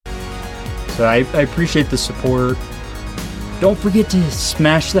So I appreciate the support. Don't forget to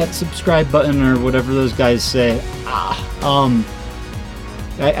smash that subscribe button or whatever those guys say. I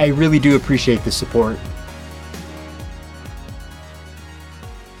really do appreciate the support.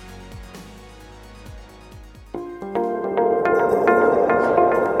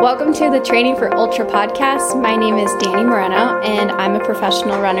 Welcome to the Training for Ultra podcast. My name is Danny Moreno, and I'm a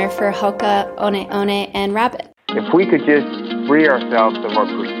professional runner for Hoka, One One, and Rabbit. If we could just free ourselves of our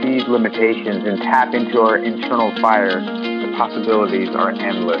perceived limitations and tap into our internal fire, the possibilities are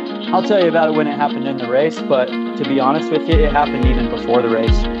endless. I'll tell you about it when it happened in the race, but to be honest with you, it happened even before the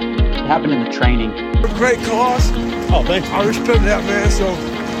race. It happened in the training. Great cause. Oh, thanks. I respect that, man, so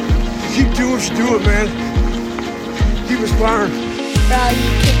keep doing what you doing, man. Keep inspiring. For all you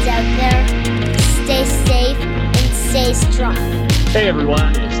kids out there, stay safe and stay strong. Hey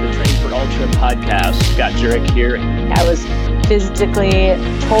everyone, it's the Training for Ultra podcast. Scott Jurek here. I was physically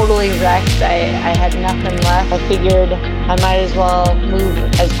totally wrecked. I had nothing left. I figured I might as well move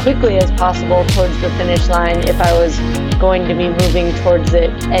as quickly as possible towards the finish line if I was going to be moving towards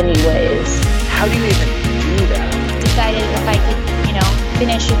it anyways. How do you even do that? Decided if I could,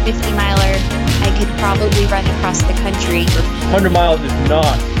 finish a 50-miler, I could probably run across the country. 100 miles is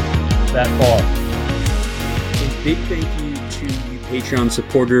not that far. A big thank you to you Patreon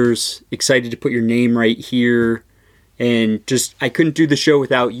supporters. Excited to put your name right here. And I couldn't do the show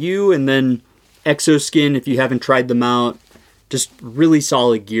without you. And then Exoskin, if you haven't tried them out, just really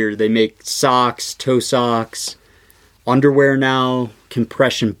solid gear. They make socks, toe socks, underwear now,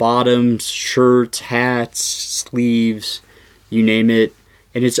 compression bottoms, shirts, hats, sleeves, you name it.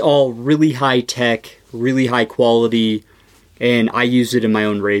 And it's all really high tech, really high quality. And I use it in my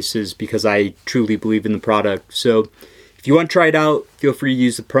own races because I truly believe in the product. So if you want to try it out, feel free to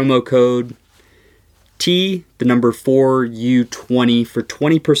use the promo code T4U20 for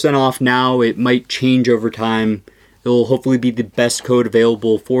 20% off now. It might change over time. It will hopefully be the best code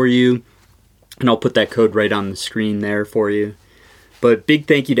available for you. And I'll put that code right on the screen there for you. But big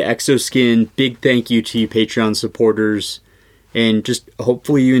thank you to Exoskin. Big thank you to you Patreon supporters. And just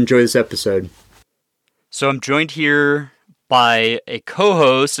hopefully you enjoy this episode. So I'm joined here by a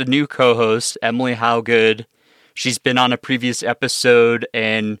new co-host, Emily Howgood. She's been on a previous episode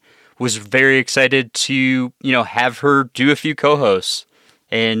and was very excited to, have her do a few co-hosts.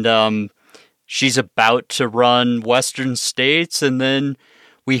 And she's about to run Western States. And then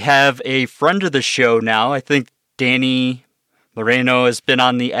we have a friend of the show now. I think Danny Moreno has been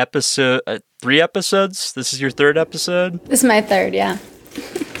on the episode, 3 episodes. This is your 3rd episode? This is my 3rd, yeah.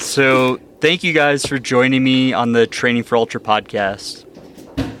 So thank you guys for joining me on the Training for Ultra podcast.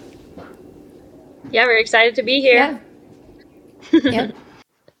 Yeah, we're excited to be here. Yeah.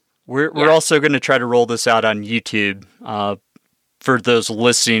 We're also going to try to roll this out on YouTube for those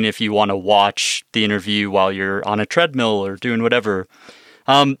listening if you want to watch the interview while you're on a treadmill or doing whatever.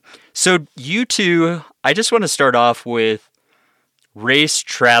 So you two, I just want to start off with race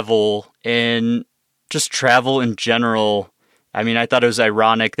travel and just travel in general. I mean, I thought it was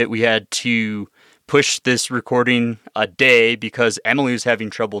ironic that we had to push this recording a day because Emily was having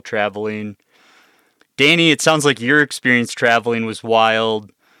trouble traveling. Danny, it sounds like your experience traveling was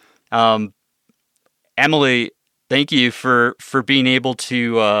wild. Emily, thank you for being able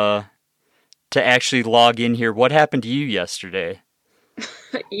to actually log in here. What happened to you yesterday?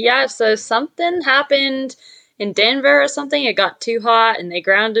 Yeah, so something happened in Denver or something. It got too hot and they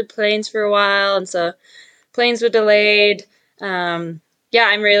grounded planes for a while, and so planes were delayed. I'm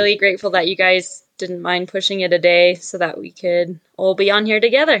really grateful that you guys didn't mind pushing it a day so that we could all be on here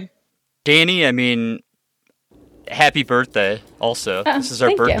together. Danny, I mean, happy birthday also. This is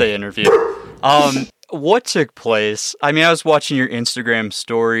our birthday interview. What took place? I mean, I was watching your Instagram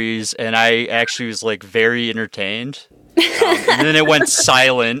stories and I actually was very entertained. And then it went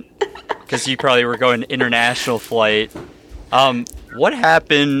silent because you probably were going international flight. What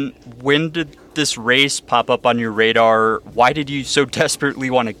happened? When did this race pop up on your radar? Why did you so desperately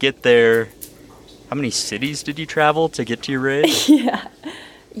want to get there? How many cities did you travel to get to your race?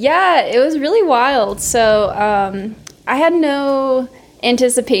 Yeah, it was really wild. So I had no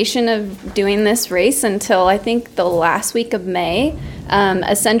anticipation of doing this race until I think the last week of May.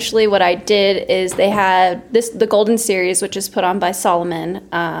 Essentially what I did is they had the Golden Series, which is put on by Solomon.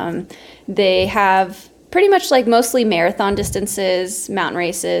 They have pretty much mostly marathon distances, mountain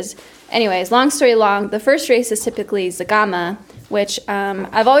races. Anyways, long story long, the first race is typically Zagama, which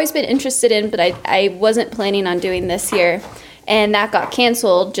I've always been interested in, but I wasn't planning on doing this year. And that got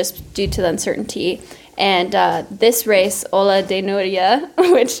canceled just due to the uncertainty. And this race, Ola de Nuria,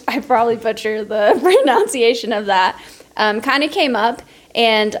 which I probably butcher the pronunciation of that, kind of came up.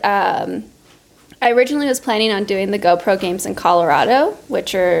 And I originally was planning on doing the GoPro Games in Colorado,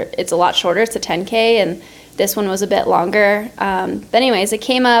 it's a lot shorter. It's a 10K, and this one was a bit longer. But anyways, it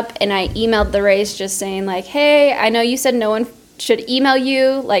came up, and I emailed the race just saying like, hey, I know you said no one should email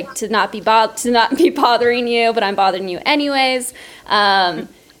you, like to not be bothering you, but I'm bothering you anyways.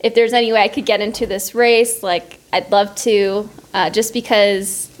 If there's any way I could get into this race, like I'd love to. Just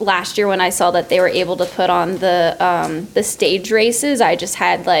because last year when I saw that they were able to put on the stage races, I just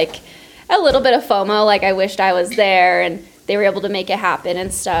had like a little bit of FOMO, like I wished I was there and they were able to make it happen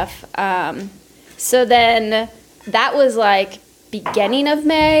and stuff. So then that was like beginning of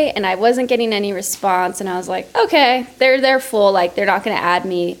May, and I wasn't getting any response, and I was like, okay, they're full, like they're not going to add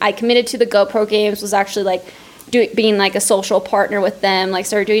me. I committed to the GoPro Games, was actually like being like a social partner with them, like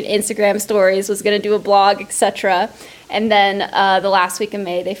started doing Instagram stories, was going to do a blog, etc. And then the last week of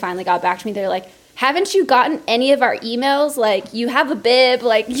May, they finally got back to me. They're like, haven't you gotten any of our emails? Like, you have a bib,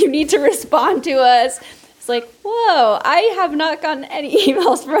 like you need to respond to us. It's like, whoa, I have not gotten any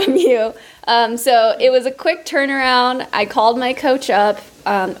emails from you. So it was a quick turnaround. I called my coach up.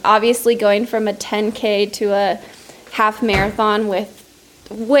 Obviously going from a 10K to a half marathon with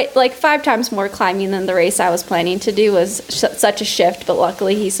like 5 times more climbing than the race I was planning to do was such a shift, but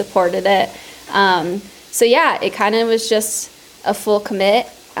luckily he supported it. So yeah, it kind of was just a full commit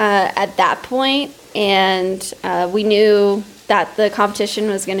at that point, and we knew that the competition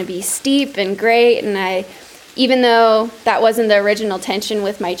was going to be steep and great, and even though that wasn't the original intention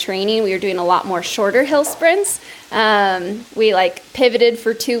with my training, we were doing a lot more shorter hill sprints. We like pivoted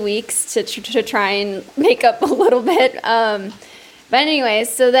for 2 weeks to try and make up a little bit. But anyways,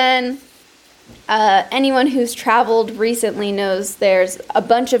 so then anyone who's traveled recently knows there's a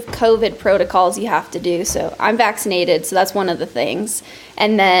bunch of COVID protocols you have to do. So I'm vaccinated, so that's one of the things.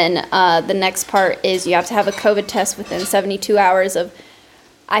 And then the next part is you have to have a COVID test within 72 hours of,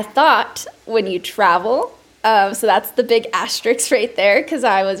 I thought, when you travel. So that's the big asterisk right there, because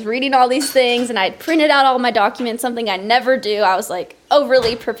I was reading all these things and I'd printed out all my documents, something I never do. I was like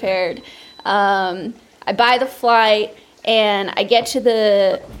overly prepared. I buy the flight and I get to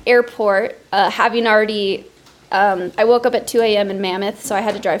the airport having already, I woke up at 2 a.m. in Mammoth, so I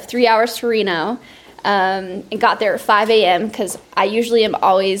had to drive 3 hours to Reno, and got there at 5 a.m. because I usually am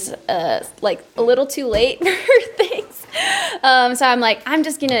always like a little too late for things. So I'm like,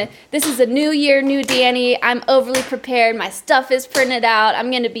 this is a new year, new Danny. I'm overly prepared. My stuff is printed out.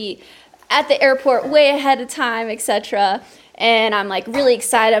 I'm going to be at the airport way ahead of time, etc. And I'm like really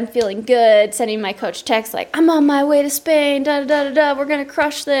excited. I'm feeling good. Sending my coach text like, I'm on my way to Spain. Da da da da. We're going to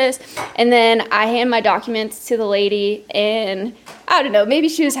crush this. And then I hand my documents to the lady, and I don't know, maybe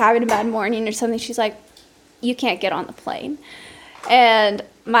she was having a bad morning or something. She's like, you can't get on the plane. And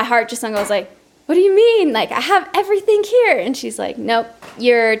my heart just sunk. I was like, what do you mean? Like, I have everything here. And she's like, nope,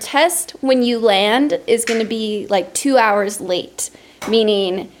 your test when you land is going to be like 2 hours late,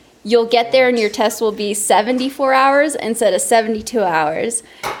 meaning you'll get there and your test will be 74 hours instead of 72 hours.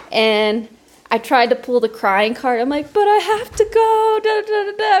 And I tried to pull the crying card. I'm like, but I have to go. Da,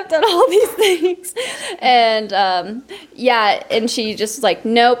 da, da, da. I've done all these things. And yeah, and she just like,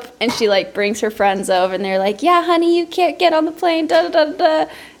 nope. And she like brings her friends over and they're like, yeah, honey, you can't get on the plane. Da, da, da,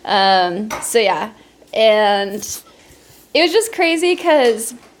 da. So yeah, and it was just crazy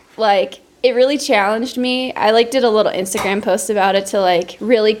because like it really challenged me. I like did a little Instagram post about it to like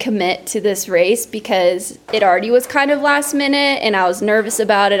really commit to this race because it already was kind of last minute and I was nervous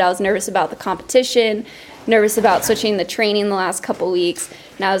about it. I was nervous about the competition, nervous about switching the training the last couple weeks.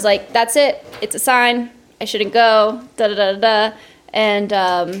 And I was like, that's it. It's a sign. I shouldn't go. Da da da da. And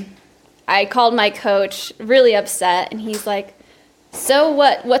I called my coach really upset and he's like, so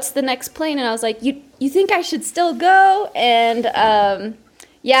what's the next plane? And I was like, you think I should still go? And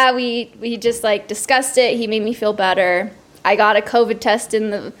yeah, we just like discussed it. He made me feel better. I got a COVID test in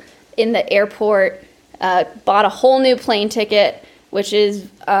the airport, bought a whole new plane ticket, which is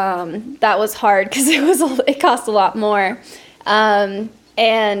that was hard because it cost a lot more. And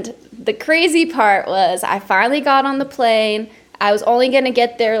the crazy part was I finally got on the plane. I was only going to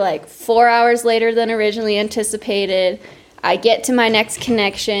get there like 4 hours later than originally anticipated. I get to my next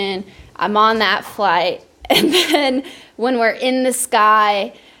connection, I'm on that flight, and then when we're in the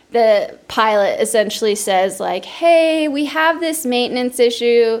sky, the pilot essentially says like, hey, we have this maintenance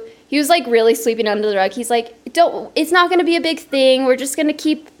issue. He was like really sweeping under the rug. He's like, it's not going to be a big thing. We're just going to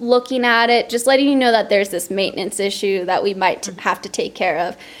keep looking at it, just letting you know that there's this maintenance issue that we might have to take care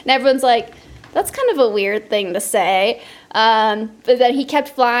of. And everyone's like, that's kind of a weird thing to say. But then he kept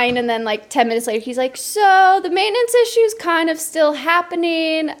flying, and then like 10 minutes later, he's like, so the maintenance issue's kind of still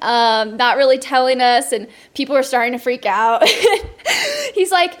happening, not really telling us, and people are starting to freak out.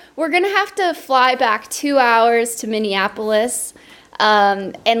 He's like, we're going to have to fly back 2 hours to Minneapolis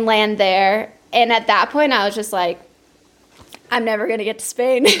and land there. And at that point, I was just like, I'm never going to get to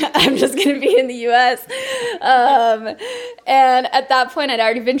Spain. I'm just going to be in the U.S. And at that point, I'd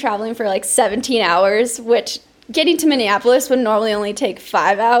already been traveling for like 17 hours, which getting to Minneapolis would normally only take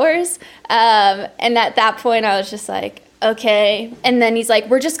 5 hours. And at that point, I was just like, okay. And then he's like,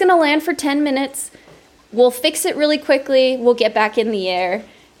 we're just going to land for 10 minutes. We'll fix it really quickly. We'll get back in the air.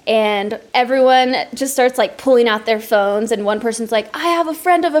 And everyone just starts like pulling out their phones, and one person's like, I have a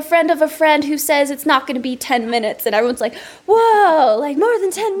friend of a friend of a friend who says it's not going to be 10 minutes. And everyone's like, whoa, like more than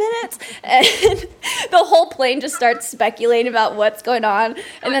 10 minutes? And the whole plane just starts speculating about what's going on.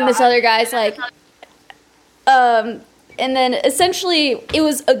 And then this other guy's like, and then essentially it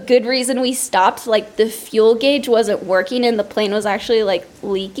was a good reason we stopped. Like the fuel gauge wasn't working and the plane was actually like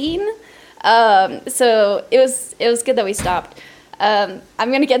leaking. So it was good that we stopped. I'm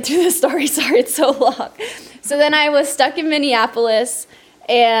going to get through the story. Sorry, it's so long. So then I was stuck in Minneapolis,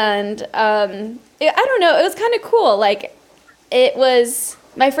 and I don't know, it was kind of cool. Like, it was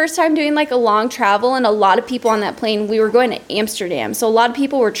my first time doing, like, a long travel, and a lot of people on that plane, we were going to Amsterdam. So a lot of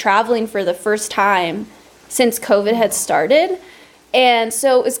people were traveling for the first time since COVID had started. And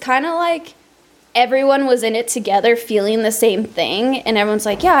so it was kind of like everyone was in it together feeling the same thing, and everyone's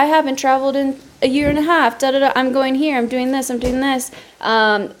like, yeah, I haven't traveled in a year and a half, da-da-da, I'm going here, I'm doing this. And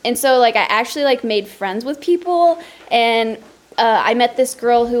so, like, I actually, like, made friends with people, and I met this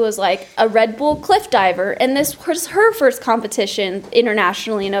girl who was, like, a Red Bull cliff diver, and this was her first competition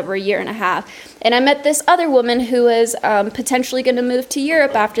internationally in over a year and a half. And I met this other woman who was potentially going to move to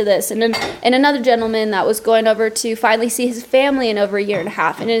Europe after this, and another gentleman that was going over to finally see his family in over a year and a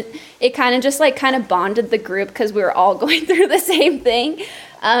half. And it kind of just, like, kind of bonded the group because we were all going through the same thing.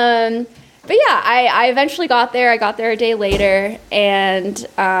 But yeah, I eventually got there. I got there a day later, and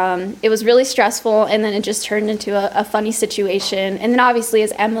it was really stressful, and then it just turned into a funny situation. And then obviously,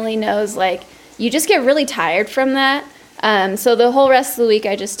 as Emily knows, like, you just get really tired from that. So the whole rest of the week,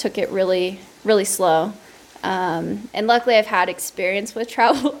 I just took it really, really slow. And luckily, I've had experience with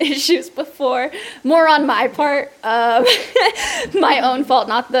travel issues before, more on my part, my own fault,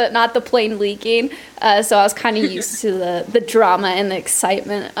 not the plane leaking. So I was kind of used to the drama and the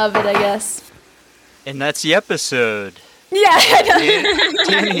excitement of it, I guess. And that's the episode. Yeah.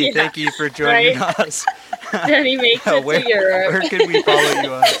 Danny, thank you for joining us. Danny makes it to Europe. Where can we follow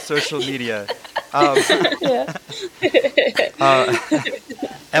you on social media?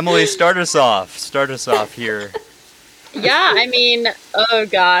 Emily, start us off here. Yeah, I mean, oh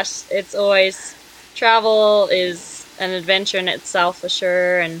gosh, it's always, travel is an adventure in itself for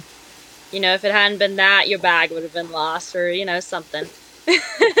sure. And, you know, if it hadn't been that, your bag would have been lost or, you know, something.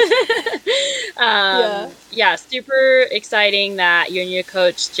 Yeah, super exciting that you and your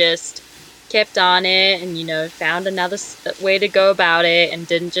coach just kept on it and, you know, found another way to go about it and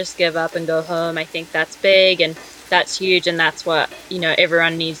didn't just give up and go home. I think that's big and that's huge, and that's what, you know,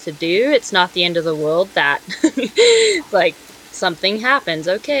 everyone needs to do. It's not the end of the world that like something happens.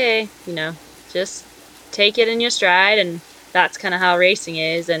 Okay, you know, just take it in your stride, and that's kind of how racing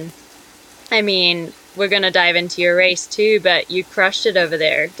is. And I mean, we're going to dive into your race too, but you crushed it over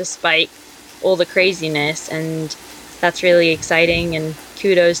there despite all the craziness, and that's really exciting, and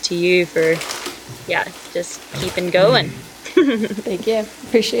kudos to you for, yeah, just keeping going. Thank you.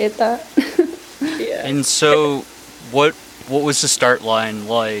 Appreciate that. Yeah. And so what was the start line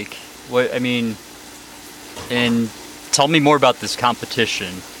like? And tell me more about this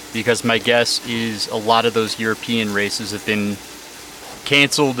competition, because my guess is a lot of those European races have been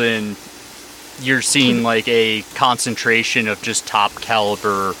canceled, and you're seeing like a concentration of just top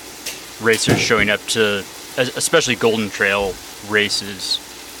caliber racers showing up to, especially Golden Trail races.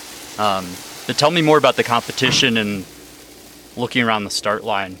 But tell me more about the competition and looking around the start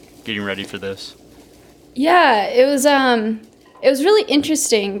line, getting ready for this. Yeah, it was really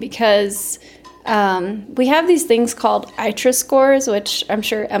interesting because we have these things called ITRA scores, which I'm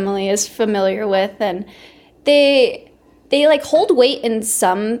sure Emily is familiar with, and they like hold weight in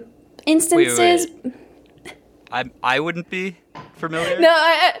some instances. Wait. I wouldn't be familiar. No,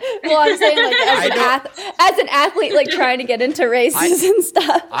 I'm saying like as an athlete, like trying to get into races and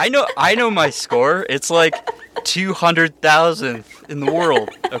stuff. I know my score. It's like 200,000 in the world.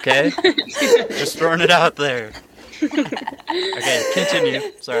 Okay, just throwing it out there. Okay, continue.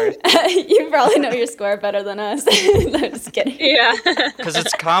 Sorry. You probably know your score better than us. No, just kidding. Yeah. Because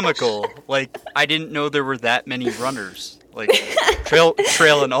it's comical. Like, I didn't know there were that many runners. Like, trail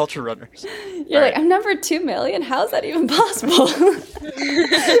and ultra runners. You're like, I'm number 2 million? How is that even possible?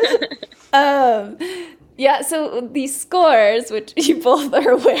 Yeah, so these scores, which you both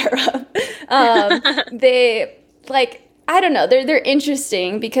are aware of, they, like, I don't know, they're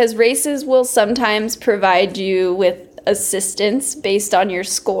interesting because races will sometimes provide you with assistance based on your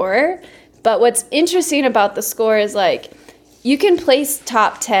score. But what's interesting about the score is, like, you can place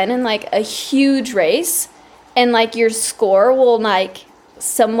top 10 in, like, a huge race, and, like, your score will, like,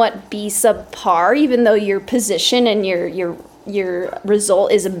 somewhat be subpar, even though your position and your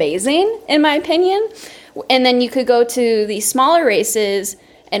result is amazing, in my opinion. And then you could go to these smaller races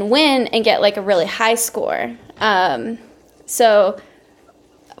and win and get, like, a really high score. So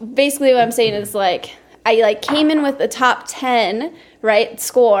basically what I'm saying is, like, I, like, came in with the top 10, right,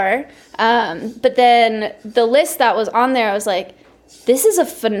 score. But then the list that was on there, I was like, this is a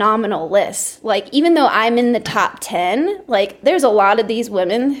phenomenal list. Like, even though I'm in the top 10, like, there's a lot of these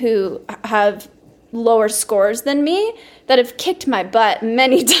women who have lower scores than me that have kicked my butt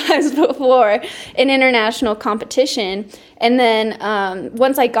many times before in international competition. And then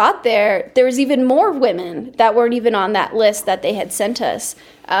once I got there, there was even more women that weren't even on that list that they had sent us.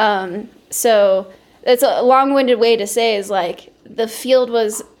 So that's a long-winded way to say is, like, the field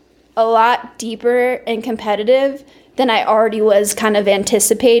was a lot deeper and competitive than I already was kind of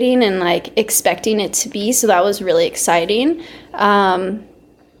anticipating and, like, expecting it to be. So that was really exciting.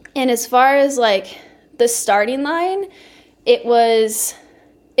 And as far as, like, the starting line, it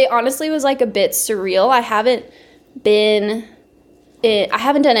honestly was, like, a bit surreal. I haven't done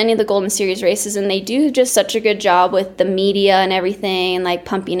any of the Golden Series races, and they do just such a good job with the media and everything, and, like,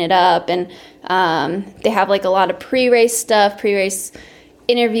 pumping it up. And they have, like, a lot of pre-race stuff, pre-race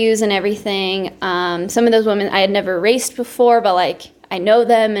interviews and everything. Some of those women I had never raced before, but, like, I know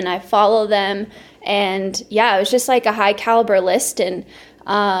them and I follow them. And yeah, it was just, like, a high caliber list. And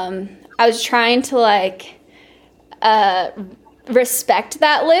I was trying to, like, respect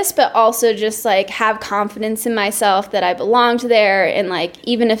that list, but also just, like, have confidence in myself that I belonged there. And, like,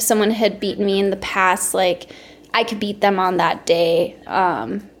 even if someone had beaten me in the past, like, I could beat them on that day.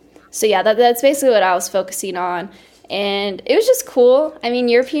 So yeah, that's basically what I was focusing on. And it was just cool. I mean,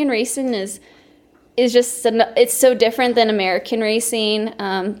 European racing is just, it's so different than American racing.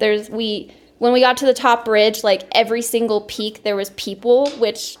 When we got to the top ridge, like, every single peak there was people,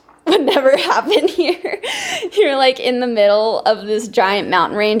 which would never happen here. You're, like, in the middle of this giant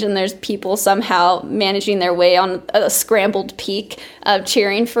mountain range, and there's people somehow managing their way on a scrambled peak,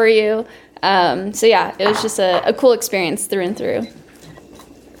 cheering for you. So yeah, it was just a cool experience through and through.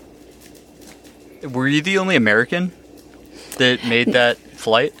 Were you the only American that made that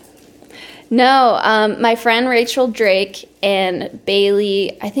flight? No, my friend Rachel Drake and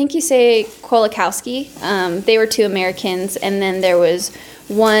Bailey, I think you say Kolakowski, they were 2 Americans, and then there was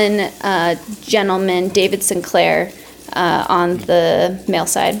one gentleman, David Sinclair, on the male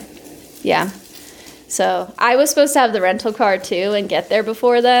side. Yeah. So I was supposed to have the rental car too and get there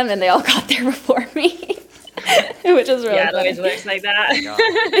before them, and they all got there before me, which is really funny. It always works like that.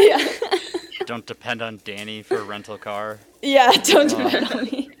 Yeah. Don't depend on Danny for a rental car. Yeah, don't depend on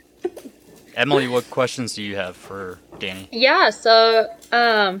me. Emily, what questions do you have for Danny? Yeah, so,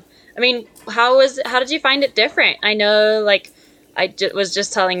 I mean, how did you find it different? I know, like, was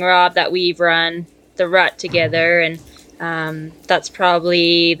just telling Rob that we've run the Rut together, and that's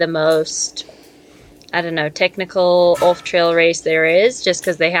probably the most, I don't know, technical off-trail race there is, just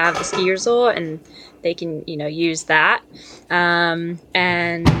because they have the ski resort and they can, use that. And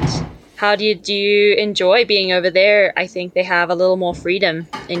how do you enjoy being over there? I think they have a little more freedom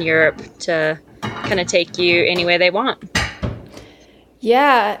in Europe to kind of take you anywhere they want.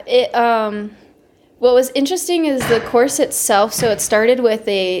 Yeah, what was interesting is the course itself. So it started with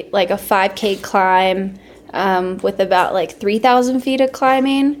a 5K climb with about, like, 3,000 feet of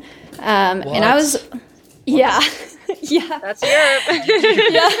climbing. And I was, yeah. Yeah. That's Europe.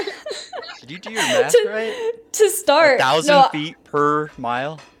 Yeah. Did you do your math right? To start. 1,000 feet per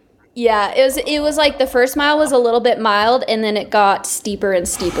mile? Yeah, it was like the first mile was a little bit mild, and then it got steeper and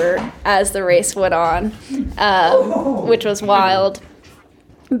steeper as the race went on, which was wild.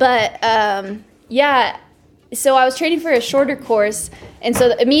 But yeah, so I was training for a shorter course, and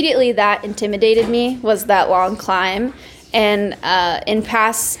so immediately that intimidated me, was that long climb. And in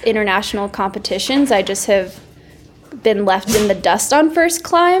past international competitions, I just have been left in the dust on first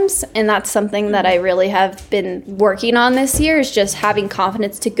climbs, and that's something that I really have been working on this year, is just having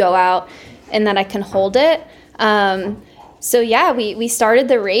confidence to go out and that I can hold it. So yeah, we started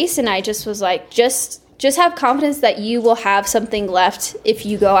the race, and I just was like, just have confidence that you will have something left if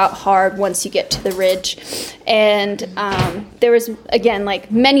you go out hard once you get to the ridge. And there was, again,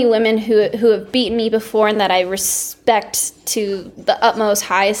 like many women who have beaten me before and that I respect to the utmost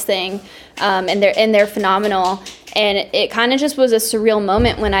highest thing, and they're phenomenal. And it kind of just was a surreal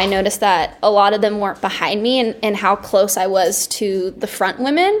moment when I noticed that a lot of them weren't behind me, and how close I was to the front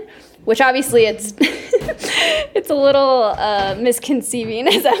women, which obviously it's it's a little misconceiving,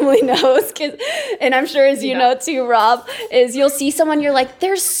 as Emily knows, and I'm sure as you know too, Rob, is you'll see someone, you're like,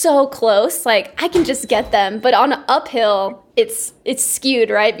 they're so close, like I can just get them, but on an uphill it's skewed,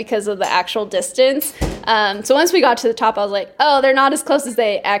 right, because of the actual distance. So once we got to the top, I was like, oh, they're not as close as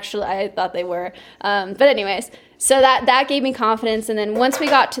I thought they were. But anyways, so that gave me confidence. And then once we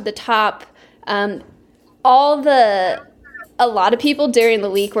got to the top, a lot of people during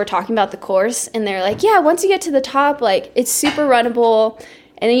the week were talking about the course, and they're like, yeah, once you get to the top, like it's super runnable,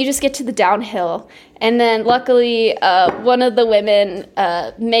 and then you just get to the downhill. And then luckily, one of the women,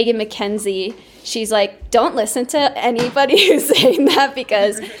 Megan McKenzie, she's like, don't listen to anybody who's saying that,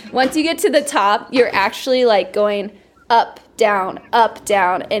 because once you get to the top, you're actually like going up, down,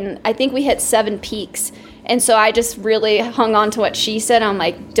 and I think we hit 7 peaks. And so I just really hung on to what she said. I'm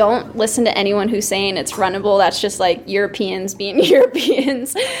like, don't listen to anyone who's saying it's runnable. That's just like Europeans being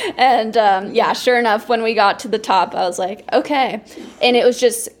Europeans. And yeah, sure enough, when we got to the top, I was like, okay. And it was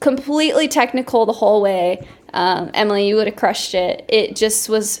just completely technical the whole way. Emily, you would have crushed it. It just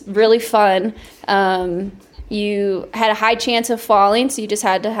was really fun. You had a high chance of falling, so you just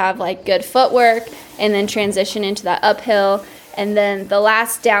had to have like good footwork and then transition into that uphill. And then the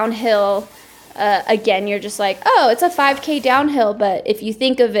last downhill, again, you're just like, oh, it's a 5K downhill, but if you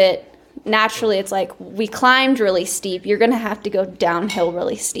think of it naturally, it's like we climbed really steep. You're going to have to go downhill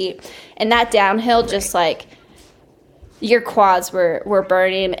really steep. And that downhill, just like your quads were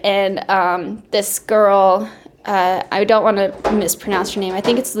burning. And this girl, I don't want to mispronounce her name. I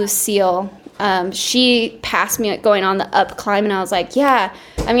think it's Lucille. She passed me going on the up climb, and I was like, yeah,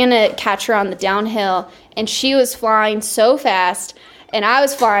 I'm going to catch her on the downhill. And she was flying so fast, and I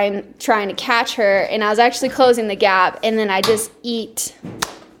was flying, trying to catch her, and I was actually closing the gap, and then I just eat.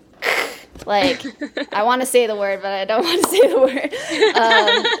 Like, I want to say the word, but I don't want to say the word.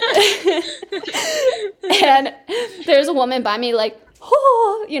 And there's a woman by me, like,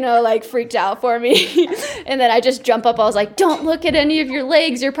 oh, like freaked out for me. And then I just jump up. I was like, don't look at any of your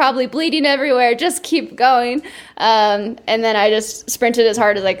legs. You're probably bleeding everywhere. Just keep going. And then I just sprinted as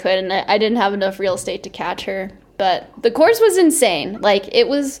hard as I could, and I didn't have enough real estate to catch her. But the course was insane. Like,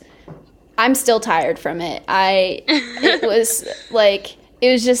 I'm still tired from it. It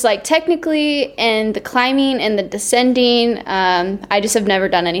was just like technically, and the climbing and the descending, I just have never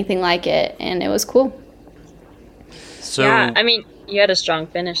done anything like it, and it was cool. So yeah, I mean, you had a strong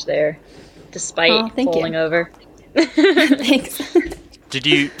finish there, despite falling over. Thanks. Did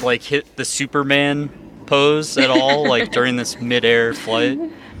you like hit the Superman pose at all, like during this midair flight?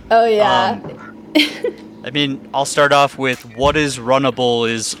 Oh yeah. I mean, I'll start off with what is runnable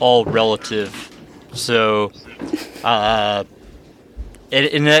is all relative. So, and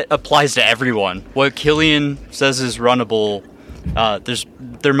that applies to everyone. What Killian says is runnable,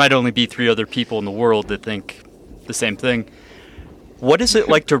 there might only be 3 other people in the world that think the same thing. What is it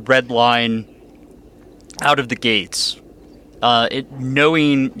like to redline out of the gates?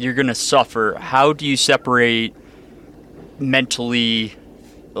 Knowing you're going to suffer, how do you separate mentally,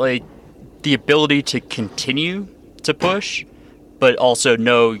 like, the ability to continue to push, but also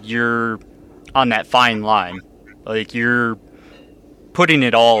know you're on that fine line? Like, you're putting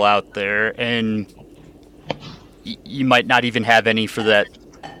it all out there, and you might not even have any for that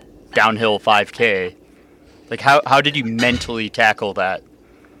downhill 5K. Like, how did you mentally tackle that?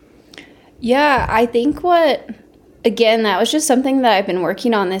 Yeah, I think again, that was just something that I've been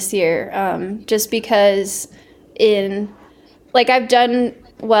working on this year, just because I've done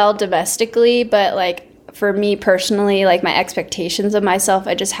well domestically, but like for me personally, like my expectations of myself,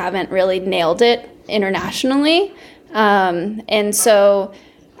 I just haven't really nailed it internationally. And so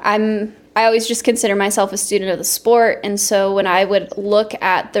I always just consider myself a student of the sport. And so when I would look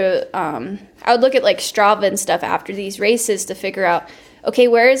at I would look at like Strava and stuff after these races to figure out, okay,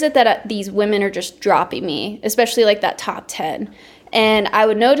 where is it that these women are just dropping me, especially like that top 10. And I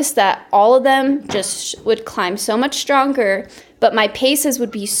would notice that all of them just would climb so much stronger, but my paces would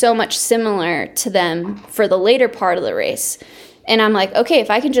be so much similar to them for the later part of the race. And I'm like, okay,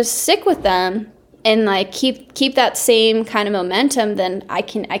 if I can just stick with them and like keep that same kind of momentum, then I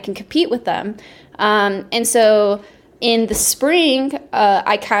can compete with them. And so in the spring,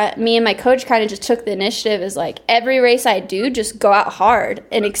 me and my coach kind of just took the initiative as like every race I do, just go out hard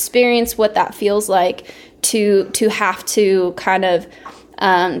and experience what that feels like to have to kind of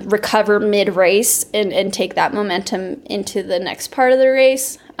recover mid-race and take that momentum into the next part of the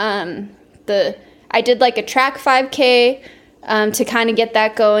race. I did like a track 5K to kind of get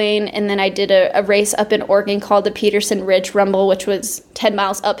that going, and then I did a race up in Oregon called the Peterson Ridge Rumble, which was 10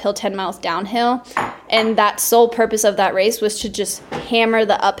 miles uphill, 10 miles downhill, and that sole purpose of that race was to just hammer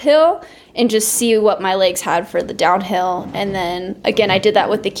the uphill and just see what my legs had for the downhill. And then again, I did that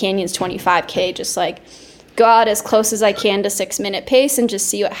with the Canyons 25K, just like go out as close as I can to 6-minute pace and just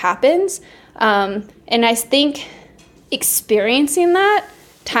see what happens. And I think experiencing that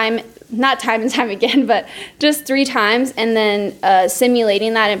not time and time again, but just 3 times, and then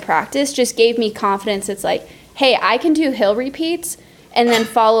simulating that in practice just gave me confidence. It's like, hey, I can do hill repeats and then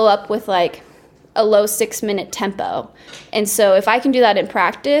follow up with like a low 6-minute tempo. And so if I can do that in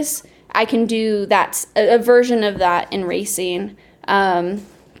practice, I can do that, a version of that in racing. The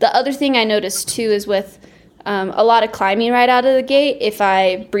other thing I noticed too is with a lot of climbing right out of the gate, if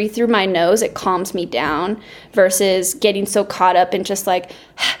I breathe through my nose, it calms me down versus getting so caught up in just like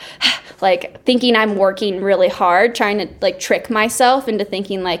thinking I'm working really hard, trying to like trick myself into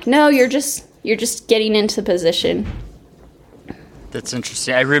thinking like, no, you're just getting into position. That's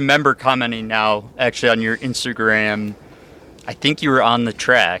interesting. I remember commenting now actually on your Instagram. I think you were on the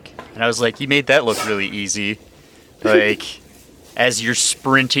track, and I was like, you made that look really easy. Like as you're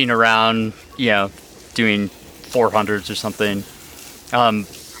sprinting around, doing 400s or something.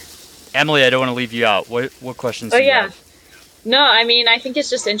 Emily, I don't want to leave you out. What questions do you have? No, I mean, I think it's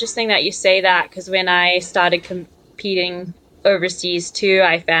just interesting that you say that, because when I started competing overseas too,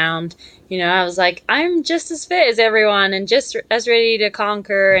 I found, I was like, I'm just as fit as everyone and just as ready to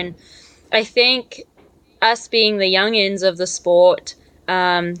conquer. And I think us being the youngins of the sport,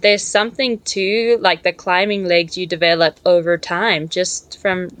 there's something to like the climbing legs you develop over time just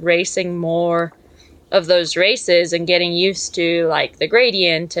from racing more of those races and getting used to like the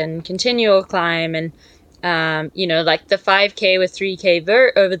gradient and continual climb. And like the 5K with 3K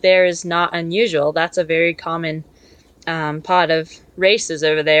vert over there is not unusual. That's a very common part of races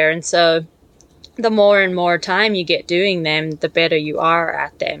over there. And so the more and more time you get doing them, the better you are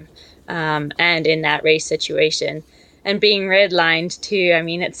at them. And in that race situation. And being redlined too. I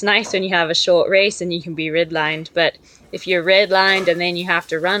mean, it's nice when you have a short race and you can be redlined, but if you're redlined and then you have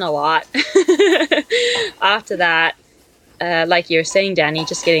to run a lot after that, like you were saying, Danny,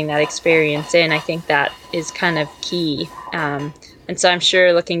 just getting that experience in, I think that is kind of key. And so I'm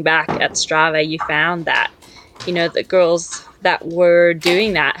sure looking back at Strava, you found that, the girls that were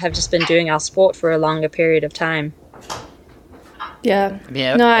doing that have just been doing our sport for a longer period of time. Yeah. I mean,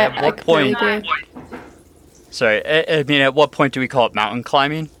 at what point? Sorry, I mean, at what point do we call it mountain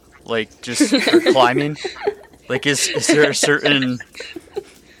climbing? Like, just for climbing? Like, is there a certain...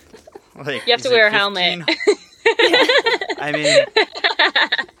 Like, you have to wear a helmet. I mean...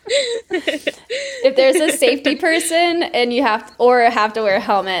 If there's a safety person and you have to wear a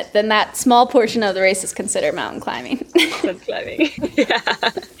helmet, then that small portion of the race is considered mountain climbing. Mountain climbing, yeah.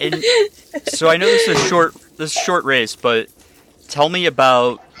 And so I know this is a short race, but tell me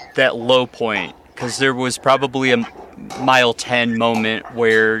about that low point. Because there was probably a mile 10 moment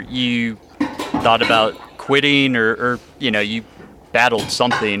where you thought about quitting or you battled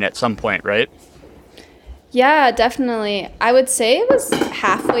something at some point, right? Yeah, definitely. I would say it was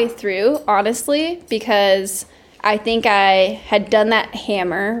halfway through, honestly, because I think I had done that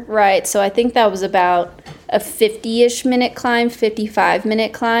hammer, right? So I think that was about a 50-ish minute climb,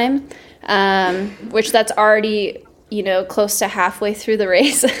 55-minute climb, which that's already... close to halfway through the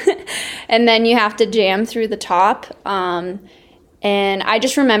race. And then you have to jam through the top. And I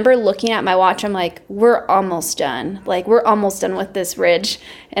just remember looking at my watch. I'm like, we're almost done. Like, we're almost done with this ridge.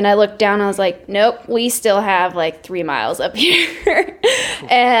 And I looked down. I was like, nope, we still have like 3 miles up here.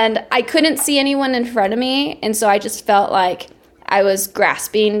 And I couldn't see anyone in front of me. And so I just felt like I was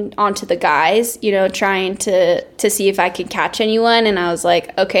grasping onto the guys, trying to see if I could catch anyone. And I was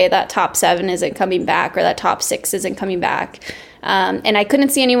like, okay, that top 7 isn't coming back, or that top 6 isn't coming back. And I couldn't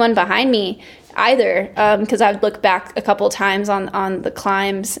see anyone behind me either, because I've looked back a couple times on the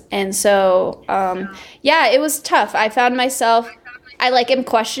climbs. And so, it was tough. I found myself, I am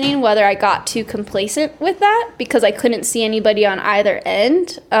questioning whether I got too complacent with that because I couldn't see anybody on either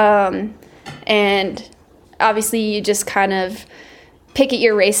end. And obviously you just kind of pick at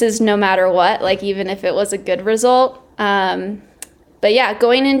your races no matter what, like even if it was a good result. But yeah,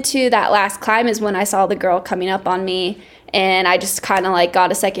 going into that last climb is when I saw the girl coming up on me, and I just kind of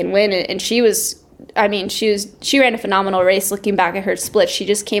got a second wind, and she was I mean, she ran a phenomenal race. Looking back at her split, she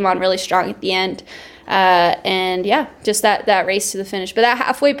just came on really strong at the end. And yeah, just that race to the finish. But that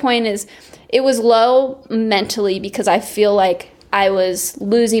halfway point it was low mentally because I feel like I was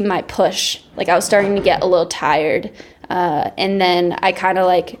losing my push. Like I was starting to get a little tired. And then I kind of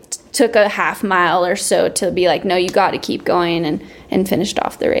like took a half mile or so to be like, no, you got to keep going, and finished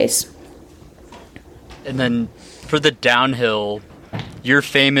off the race. And then for the downhill, you're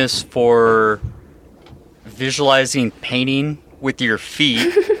famous for visualizing painting with your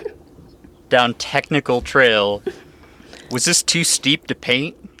feet down technical trail. Was this too steep to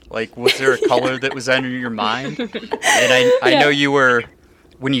paint? Like, was there a color that was under your mind? And I know you were,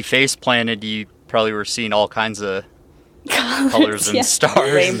 when you face planted, you probably were seeing all kinds of colors and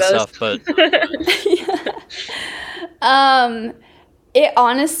stars rainbows and stuff, but it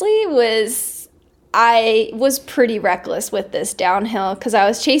honestly was, I was pretty reckless with this downhill because I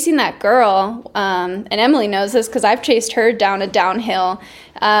was chasing that girl, and Emily knows this because I've chased her down a downhill.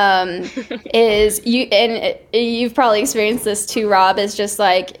 You've probably experienced this too, Rob, is just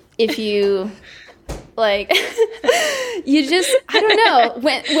like if you like you just, I don't know,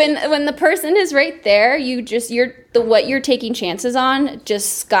 when the person is right there, what you're taking chances on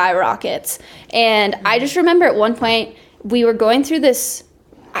just skyrockets. And I just remember at one point we were going through this,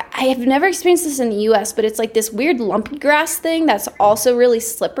 I have never experienced this in the US, but it's like this weird lumpy grass thing that's also really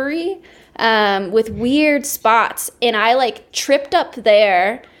slippery, with weird spots. And I like tripped up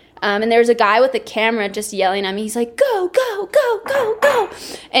there. And there was a guy with a camera just yelling at me. He's like, go, go, go, go, go.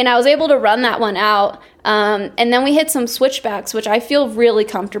 And I was able to run that one out. And then we hit some switchbacks, which I feel really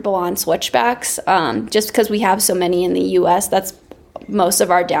comfortable on switchbacks, just because we have so many in the U.S. That's most of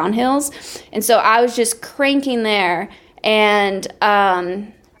our downhills. And so I was just cranking there. And,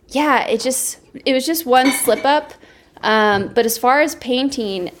 it was just one slip up. But as far as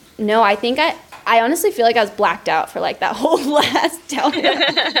painting, no, I think I honestly feel like I was blacked out for like that whole last downhill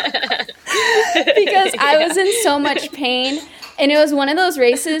because I was in so much pain, and it was one of those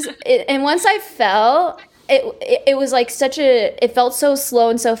races. And once I fell, it was like it felt so slow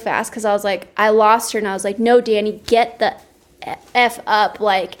and so fast because I was like, I lost her, and I was like, no, Danny, get the F up.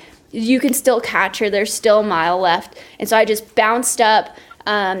 Like, you can still catch her. There's still a mile left. And so I just bounced up.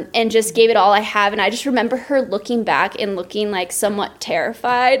 And just gave it all I have. And I just remember her looking back and looking like somewhat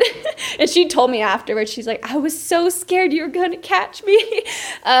terrified. And she told me afterwards, she's like, I was so scared you were going to catch me.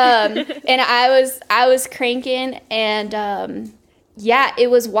 And I was cranking, and it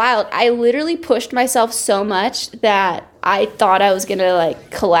was wild. I literally pushed myself so much that I thought I was going to like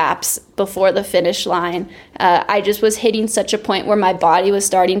collapse before the finish line. I just was hitting such a point where my body was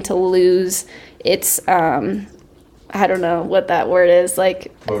starting to lose its I don't know what that word is, like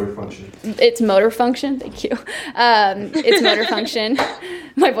motor function. It's motor function. Thank you. It's motor function.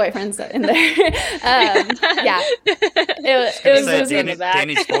 My boyfriend's in there. It was losing the back.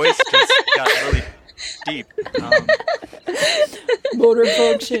 Danny's voice just got really deep. Motor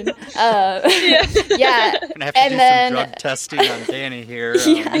function. Yeah. I'm gonna have to do some drug testing on Danny here.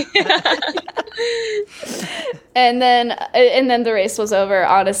 And then the race was over.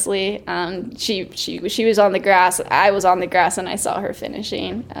 Honestly, she was on the grass. I was on the grass, and I saw her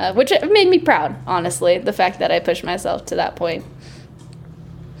finishing, which made me proud. Honestly, the fact that I pushed myself to that point.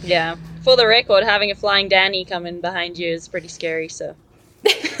 Yeah, for the record, having a flying Danny coming behind you is pretty scary. So.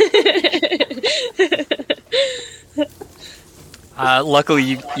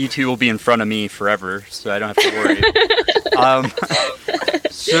 Luckily, you two will be in front of me forever, so I don't have to worry.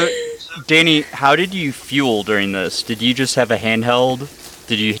 So, Danny, how did you fuel during this? Did you just have a handheld?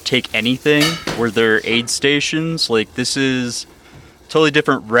 Did you take anything? Were there aid stations? Like, this is a totally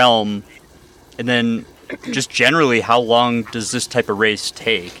different realm. And then, just generally, how long does this type of race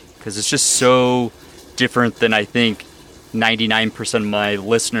take? Because it's just so different than I think 99% of my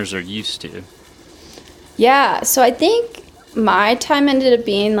listeners are used to. Yeah, so I think my time ended up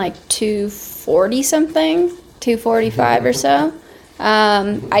being like 240 something, 245 or so.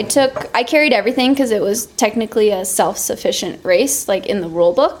 I carried everything because it was technically a self-sufficient race, like in the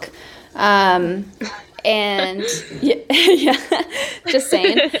rule book. And yeah, just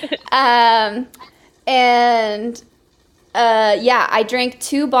saying. I drank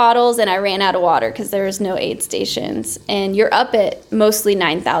 2 bottles and I ran out of water because there was no aid stations. And you're up at mostly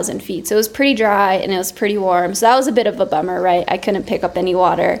 9,000 feet. So it was pretty dry and it was pretty warm. So that was a bit of a bummer, right? I couldn't pick up any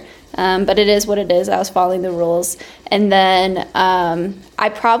water. But it is what it is. I was following the rules. And then I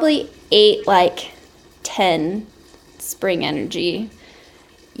probably ate like 10 Spring Energy.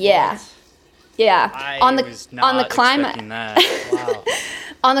 Yeah. Yeah. On the climb, wow.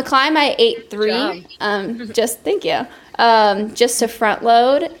 On the climb, I ate 3. Thank you. Just to front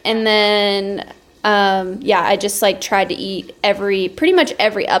load, and then I just like tried to eat pretty much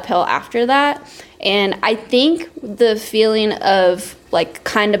every uphill after that. And I think the feeling of like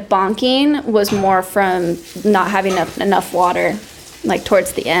kind of bonking was more from not having enough water, like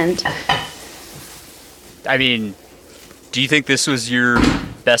towards the end. I mean, do you think this was your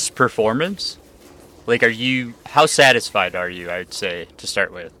best performance? Like, how satisfied are you, I would say, to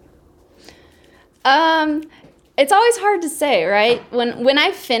start with? It's always hard to say, right? When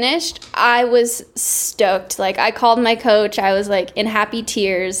I finished, I was stoked. Like, I called my coach. I was like in happy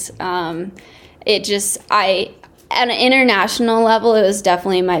tears. At an international level, it was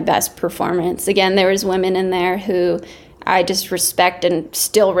definitely my best performance. Again, there was women in there who I just respect and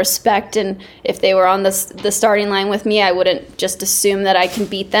still respect. And if they were on the starting line with me, I wouldn't just assume that I can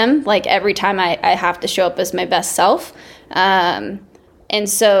beat them. Like, every time I have to show up as my best self. And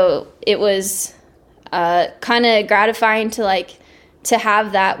so it was kind of gratifying to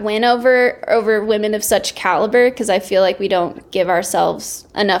have that win over women of such caliber, because I feel like we don't give ourselves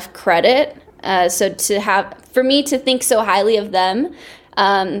enough credit. So for me to think so highly of them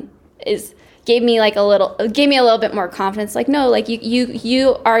gave me a little bit more confidence. Like, no, like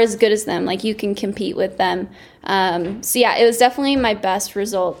you are as good as them. Like, you can compete with them. So yeah, it was definitely my best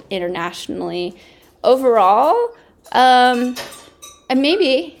result internationally. Overall,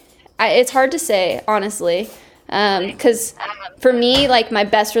 it's hard to say, honestly, because for me, like, my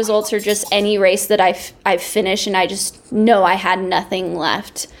best results are just any race that I've finished and I just know I had nothing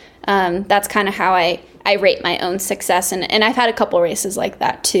left. That's kind of how I rate my own success, and I've had a couple races like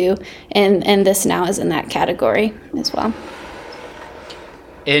that too, and this now is in that category as well.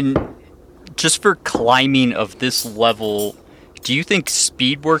 And just for climbing of this level, do you think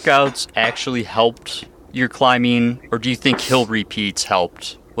speed workouts actually helped your climbing, or do you think hill repeats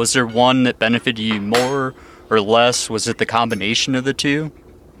helped? Was there one that benefited you more or less? Was it the combination of the two?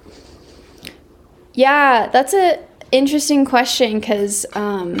 Yeah, that's an interesting question, because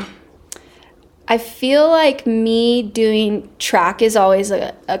I feel like me doing track is always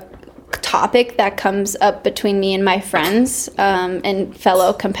a topic that comes up between me and my friends and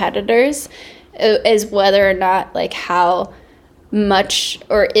fellow competitors, is whether or not, like, how much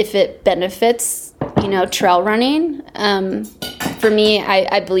or if it benefits, trail running. For me,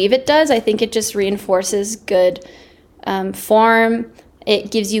 I believe it does. I think it just reinforces good form.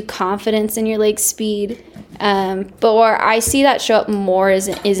 It gives you confidence in your leg speed. But where I see that show up more is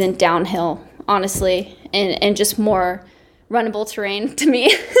in downhill, honestly, and just more runnable terrain to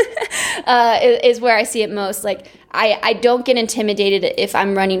me is where I see it most. Like, I don't get intimidated if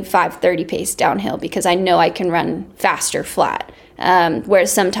I'm running 5:30 pace downhill, because I know I can run faster flat.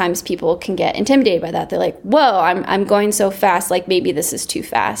 Whereas sometimes people can get intimidated by that. They're like, whoa, I'm going so fast, like maybe this is too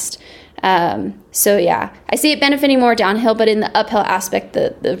fast. So yeah, I see it benefiting more downhill, but in the uphill aspect,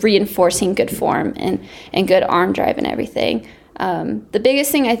 the reinforcing good form and good arm drive and everything. The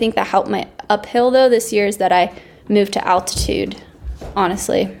biggest thing I think that helped my uphill though this year is that I moved to altitude,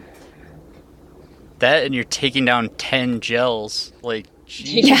 honestly. That, and you're taking down 10 gels, like,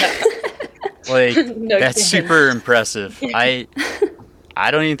 geez. Yeah. Like, no, that's super impressive. I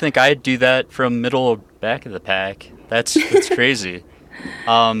don't even think I'd do that from middle or back of the pack. That's crazy.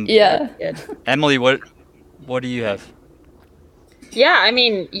 Yeah. Emily, what do you have? Yeah, I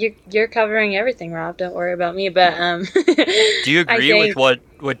mean, you're covering everything, Rob. Don't worry about me. But do you agree with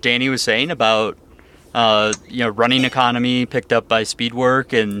what Danny was saying about running economy picked up by speed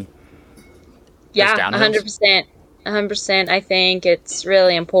work and yeah, 100%. 100%. I think it's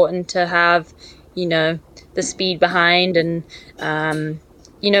really important to have, the speed behind, and,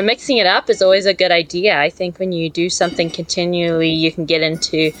 mixing it up is always a good idea. I think when you do something continually, you can get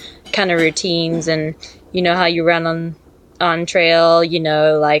into kind of routines, and how you run on trail,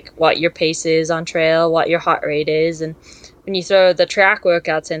 like what your pace is on trail, what your heart rate is. And when you throw the track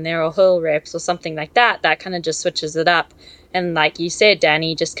workouts in there, or hill reps or something like that, that kind of just switches it up. And like you said,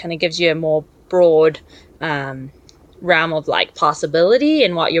 Danny, just kind of gives you a more broad, realm of like possibility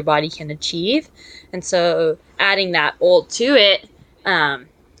and what your body can achieve. And so adding that all to it,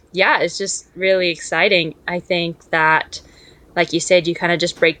 it's just really exciting. I think that, like you said, you kind of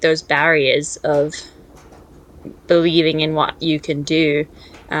just break those barriers of believing in what you can do,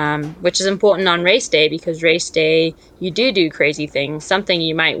 which is important on race day, because race day you do crazy things. Something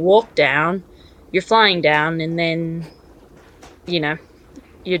you might walk down, you're flying down, and then you're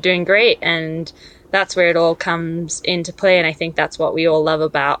doing great. And that's where it all comes into play. And I think that's what we all love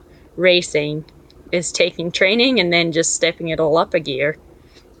about racing, is taking training and then just stepping it all up a gear.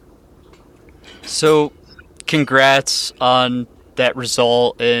 So congrats on that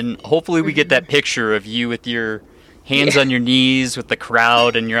result, and hopefully we get that picture of you with your hands on your knees with the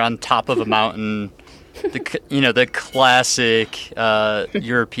crowd, and you're on top of a mountain. The classic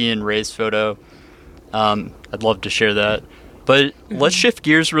European race photo. I'd love to share that. But let's shift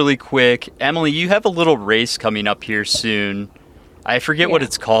gears really quick. Emily, you have a little race coming up here soon. I forget what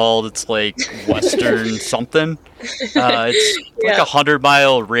it's called. It's like Western something. It's like a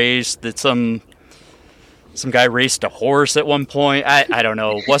 100-mile race that some guy raced a horse at one point. I don't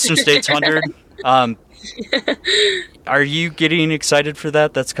know. Western States 100. Are you getting excited for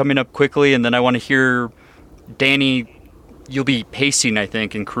that? That's coming up quickly. And then I want to hear, Danny, you'll be pacing, I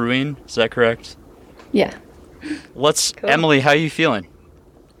think, and crewing. Is that correct? Yeah. Cool. Emily, how are you feeling?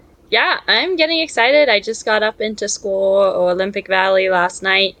 Yeah, I'm getting excited. I just got up into school Olympic Valley last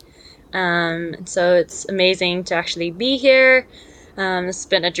night. So it's amazing to actually be here. It's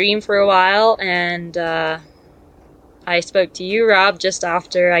been a dream for a while, and I spoke to you, Rob, just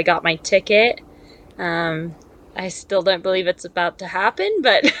after I got my ticket. I still don't believe it's about to happen,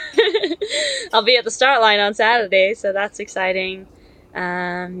 but I'll be at the start line on Saturday, so that's exciting.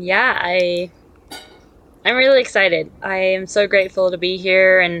 I'm really excited. I am so grateful to be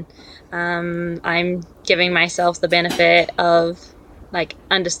here, and I'm giving myself the benefit of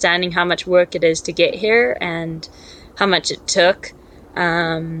understanding how much work it is to get here and how much it took.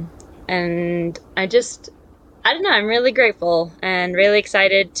 And I don't know, I'm really grateful and really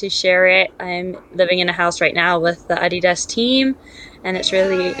excited to share it. I'm living in a house right now with the Adidas team, and it's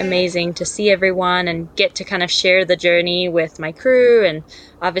really amazing to see everyone and get to kind of share the journey with my crew. And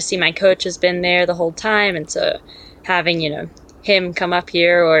obviously my coach has been there the whole time, and so having, him come up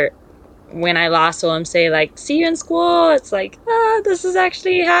here, or when I lasso him, say see you in school, it's this is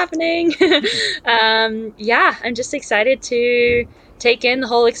actually happening. I'm just excited to take in the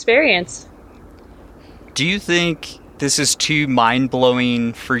whole experience. Do you think this is too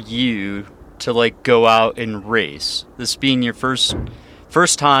mind-blowing for you to go out and race? This being your first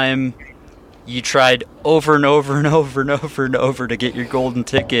time, you tried over and over and over and over and over to get your golden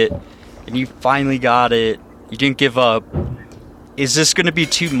ticket, and you finally got it. You didn't give up. Is this going to be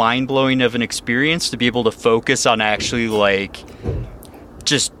too mind-blowing of an experience to be able to focus on actually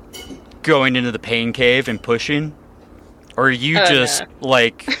just going into the pain cave and pushing? Or are you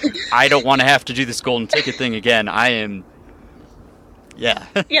I don't want to have to do this golden ticket thing again. I am... Yeah.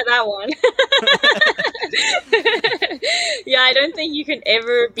 Yeah, that one. Yeah, I don't think you can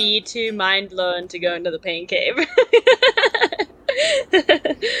ever be too mind-blown to go into the pain cave.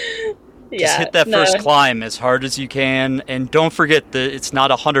 Just hit that first climb as hard as you can. And don't forget that it's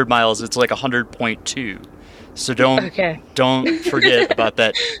not 100 miles. It's 100.2. So don't forget about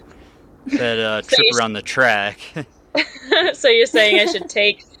that trip around the track. So you're saying I should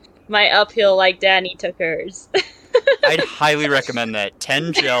take my uphill like Danny took hers? I'd highly recommend that.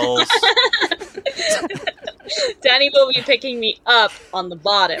 10 gels. Danny will be picking me up on the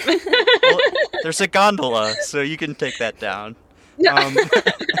bottom. Well, there's a gondola, so you can take that down.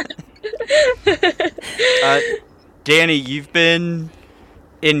 Danny, you've been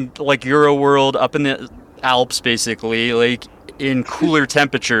in Euro World up in the Alps, basically, in cooler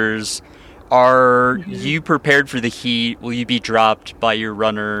temperatures. Are you prepared for the heat? Will you be dropped by your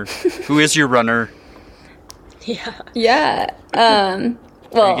runner? Who is your runner? Yeah. Well,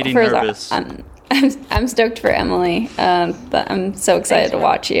 are you getting nervous? I'm stoked for Emily, but I'm so excited to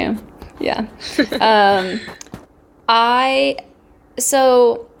watch you. Yeah. I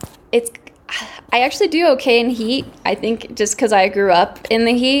actually do okay in heat. I think just because I grew up in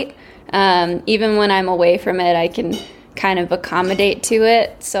the heat, even when I'm away from it, I can kind of accommodate to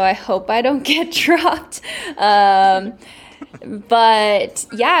it. So I hope I don't get dropped. But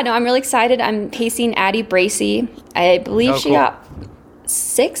yeah, no, I'm really excited. I'm pacing Addie Bracey. I believe she got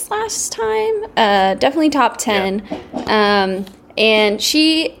 6th last time. Definitely top 10. Yeah. And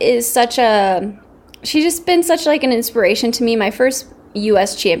she is she's just been such an inspiration to me. My first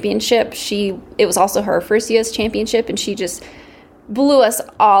U.S. championship, it was also her first U.S. championship, and she just blew us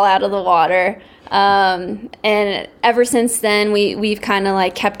all out of the water. And ever since then, we've kind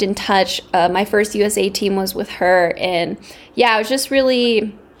of kept in touch. My first USA team was with her, and yeah, I was just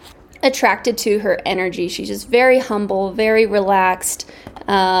really attracted to her energy. She's just very humble, very relaxed.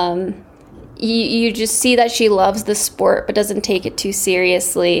 You just see that she loves the sport but doesn't take it too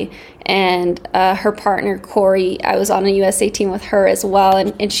seriously. And her partner, Corey, I was on a USA team with her as well,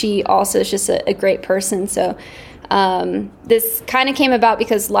 and she also is just a great person. So this kind of came about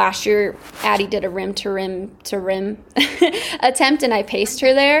because last year Addie did a rim to rim attempt, and I paced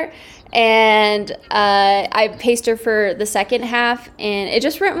her there. And I paced her for the second half, and it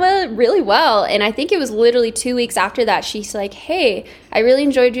just went really well. And I think it was literally 2 weeks after that, she's like, hey, I really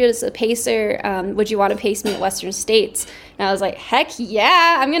enjoyed you as a pacer. Would you want to pace me at Western States? And I was like, heck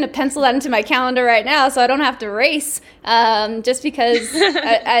yeah, I'm going to pencil that into my calendar right now so I don't have to race. Just because,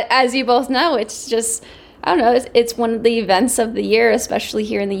 as you both know, it's just, I don't know, it's one of the events of the year, especially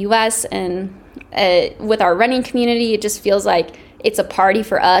here in the U.S. And with our running community, it just feels like it's a party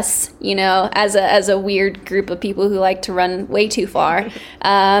for us, you know, as a weird group of people who like to run way too far.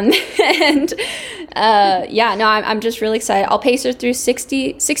 I'm just really excited. I'll pace her through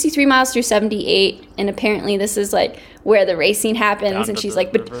 63 miles through 78, and apparently this is like where the racing happens. And she's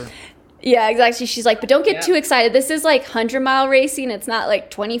like, but yeah, exactly. She's like, but don't get too excited. This is like 100-mile racing. It's not like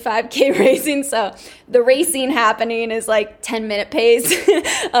 25K racing. So the racing happening is like 10-minute pace.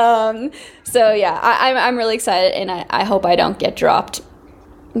 So yeah, I'm really excited, and I hope I don't get dropped.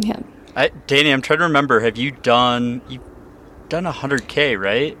 Yeah. Danny, I'm trying to remember. Have you've done 100K,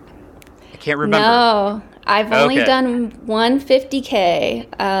 right? I can't remember. No, I've only done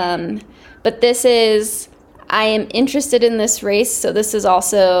 150K. But this is, I am interested in this race, so this is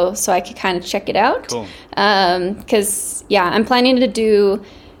also so I could kind of check it out. Cool. Because I'm planning to do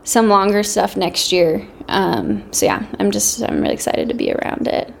some longer stuff next year. So yeah, I'm really excited to be around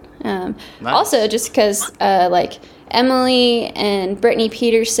it. Nice. Also, just because like Emily and Brittany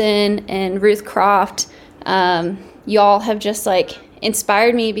Peterson and Ruth Croft, y'all have just like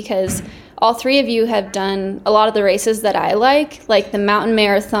inspired me, because all three of you have done a lot of the races that I like the mountain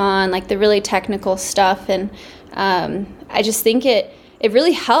marathon, like the really technical stuff. And I just think it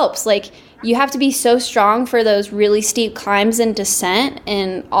really helps. Like, you have to be so strong for those really steep climbs and descent,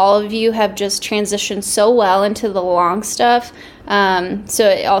 and all of you have just transitioned so well into the long stuff. So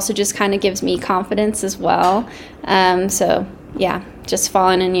it also just kind of gives me confidence as well. So yeah, just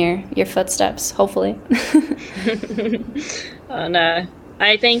following in your footsteps, hopefully. Oh no,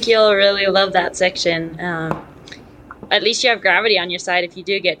 I think you'll really love that section. At least you have gravity on your side. If you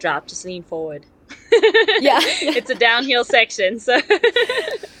do get dropped, just lean forward. Yeah. It's a downhill section, so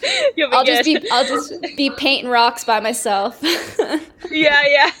you'll be good. I'll just be painting rocks by myself.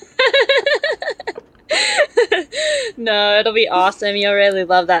 Yeah. No, it'll be awesome. You'll really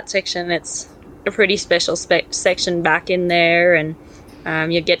love that section. It's a pretty special section back in there, and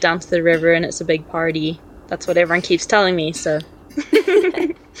you'll get down to the river, and it's a big party. That's what everyone keeps telling me, so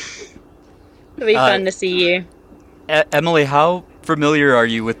it'll be fun to see you. Emily, how familiar are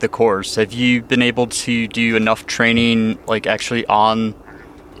you with the course? Have you been able to do enough training, like actually on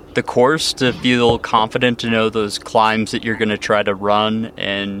the course, to feel confident to know those climbs that you're going to try to run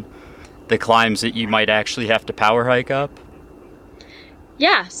and the climbs that you might actually have to power hike up?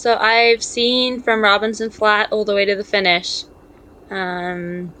 Yeah, so I've seen from Robinson Flat all the way to the finish,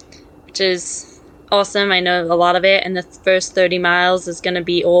 which is awesome. I know a lot of it, and the first 30 miles is going to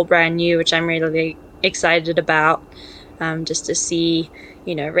be all brand new, which I'm really excited about. Just to see,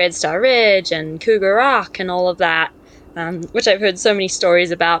 Red Star Ridge and Cougar Rock and all of that, which I've heard so many stories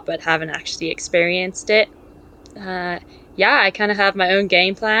about but haven't actually experienced it. I kind of have my own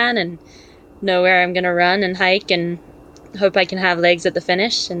game plan and know where I'm going to run and hike, and hope I can have legs at the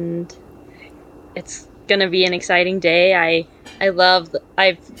finish, and it's going to be an exciting day.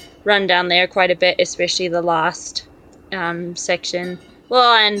 I've run down there quite a bit, especially the last section.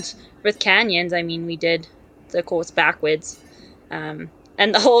 Well, and with canyons, we did the course backwards, and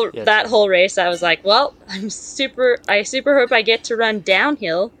that whole race, I was like, well, I super hope I get to run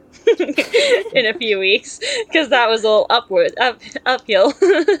downhill in a few weeks, because that was all uphill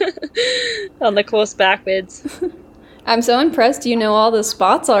on the course backwards. I'm so impressed you know all the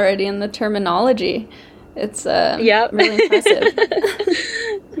spots already and the terminology. It's really impressive.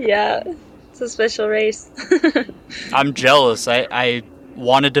 Yeah, it's a special race. I'm jealous. I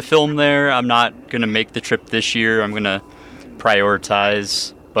wanted to film there. I'm not going to make the trip this year. I'm going to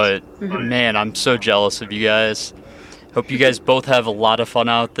prioritize. But man, I'm so jealous of you guys. Hope you guys both have a lot of fun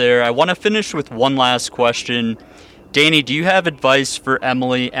out there. I want to finish with one last question. Danny, do you have advice for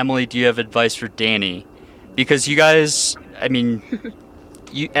Emily? Emily, do you have advice for Danny? Because you guys,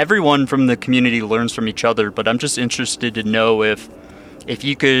 everyone from the community learns from each other, but I'm just interested to know if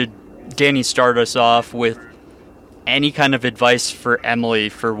you could, Danny, start us off with any kind of advice for Emily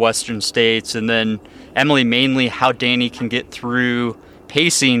for Western States, and then Emily, mainly how Danny can get through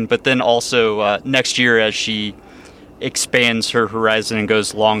pacing, but then also next year as she expands her horizon and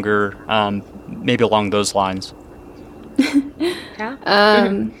goes longer, maybe along those lines.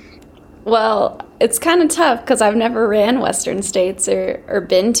 Well, it's kind of tough because I've never ran Western States or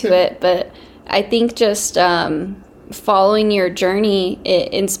been to it, but I think just following your journey,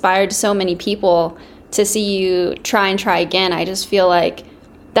 it inspired so many people to see you try again. I just feel like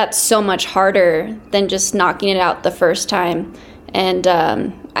that's so much harder than just knocking it out the first time. And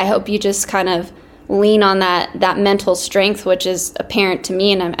I hope you just kind of lean on that mental strength, which is apparent to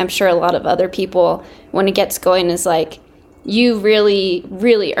me, and I'm sure a lot of other people, when it gets going, is like, you really,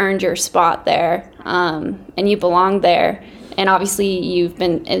 really earned your spot there, and you belong there. And obviously you've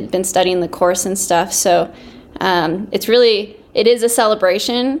been studying the course and stuff, so it is a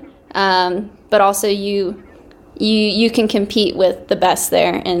celebration, but also you can compete with the best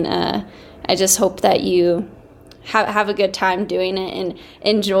there. And I just hope that you have a good time doing it and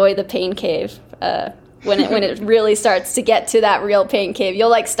enjoy the pain cave. When it really starts to get to that real pain cave,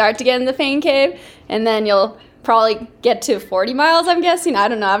 you'll like start to get in the pain cave, and then you'll probably get to 40 miles, I'm guessing. I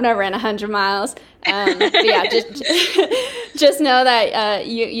don't know. I've never ran 100 miles. But yeah, just know that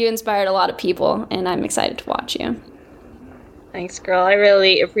you inspired a lot of people, and I'm excited to watch you. Thanks, girl. I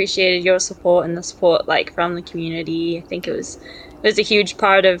really appreciated your support and the support like from the community. I think it was a huge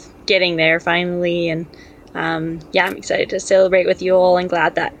part of getting there finally, and yeah, I'm excited to celebrate with you all and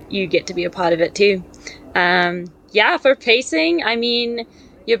glad that you get to be a part of it too. Yeah, for pacing, I mean,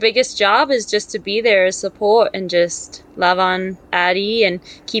 your biggest job is just to be there as support and just love on Addie and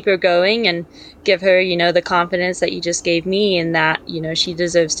keep her going and give her, the confidence that you just gave me, and that, she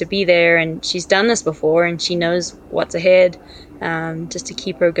deserves to be there, and she's done this before and she knows what's ahead, just to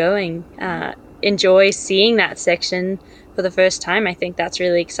keep her going. Enjoy seeing that section for the first time. I think that's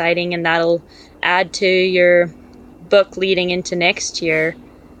really exciting, and that'll add to your book leading into next year.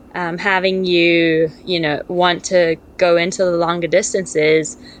 Having you, want to go into the longer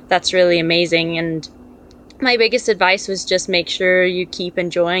distances, that's really amazing. And my biggest advice was just make sure you keep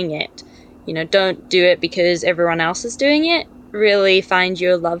enjoying it. Don't do it because everyone else is doing it. Really find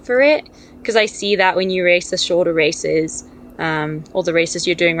your love for it, because I see that when you race the shorter races, or the races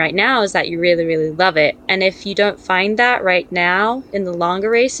you're doing right now, is that you really, really love it. And if you don't find that right now in the longer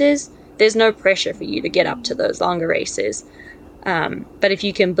races, there's no pressure for you to get up to those longer races. But if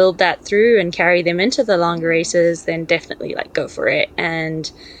you can build that through and carry them into the longer races, then definitely go for it. And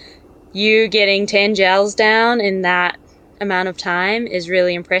you getting 10 gels down in that amount of time is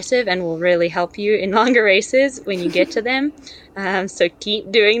really impressive and will really help you in longer races when you get to them. So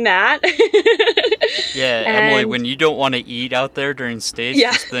keep doing that. Yeah, Emily, when you don't want to eat out there during stage,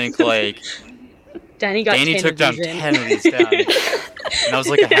 just think Danny took down 10 of these down. And that was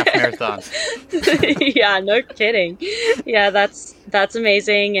like a half marathon. Yeah, no kidding. Yeah, that's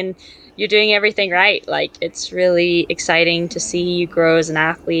amazing, and you're doing everything right. It's really exciting to see you grow as an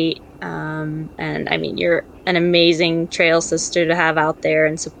athlete. And I mean, you're an amazing trail sister to have out there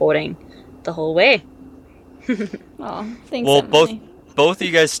and supporting the whole way. Oh, thanks. Well, Emily. both of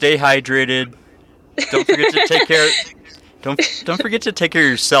you guys stay hydrated. Don't forget to take care. Don't forget to take care of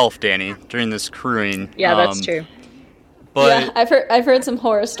yourself, Danny, during this crewing. Yeah, that's true. But yeah, I've heard some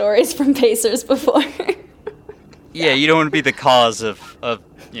horror stories from pacers before. Yeah, you don't want to be the cause of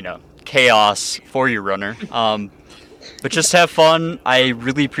chaos for your runner. But just have fun. I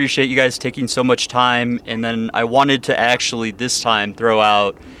really appreciate you guys taking so much time. And then I wanted to actually this time throw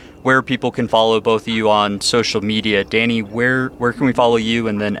out where people can follow both of you on social media. Danny, where can we follow you,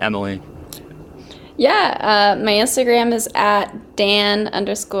 and then Emily? Yeah, my Instagram is at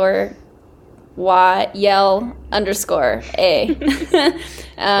Dan_Yell_A.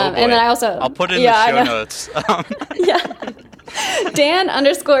 And then I also... I'll put it in the show notes. Yeah. Dan_Yell_A.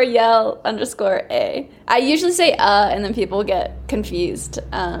 I usually say and then people get confused.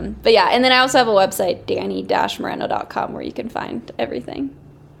 But yeah, and then I also have a website, danny-moreno.com, where you can find everything.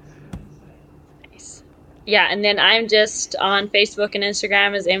 Nice. Yeah, and then I'm just on Facebook and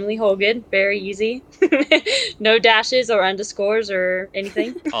Instagram as Emily Holgood. Very easy. No dashes or underscores or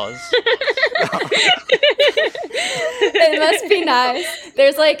anything. It must be nice.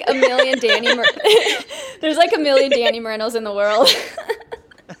 There's like a million Danny Morenos in the world.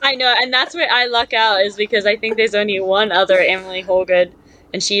 I know, and that's where I luck out, is because I think there's only one other Emily Holgood,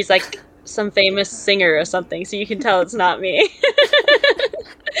 and she's like some famous singer or something, so you can tell it's not me.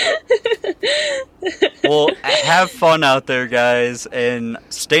 Well, have fun out there, guys, and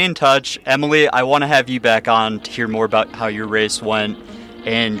stay in touch. Emily, I want to have you back on to hear more about how your race went.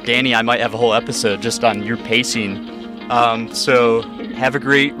 And Danny, I might have a whole episode just on your pacing. So have a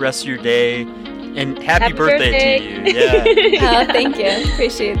great rest of your day, and happy birthday to you. Yeah. Thank you.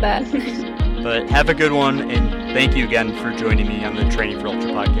 Appreciate that. But have a good one, and thank you again for joining me on the Training for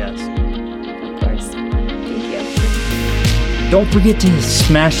Ultra podcast. Of course. Thank you. Don't forget to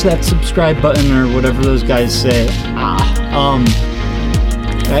smash that subscribe button or whatever those guys say.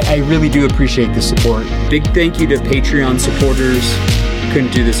 I really do appreciate the support. Big thank you to Patreon supporters.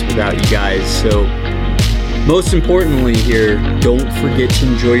 Couldn't do this without you guys. So most importantly here, don't forget to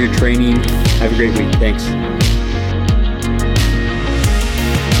enjoy your training. Have a great week. Thanks.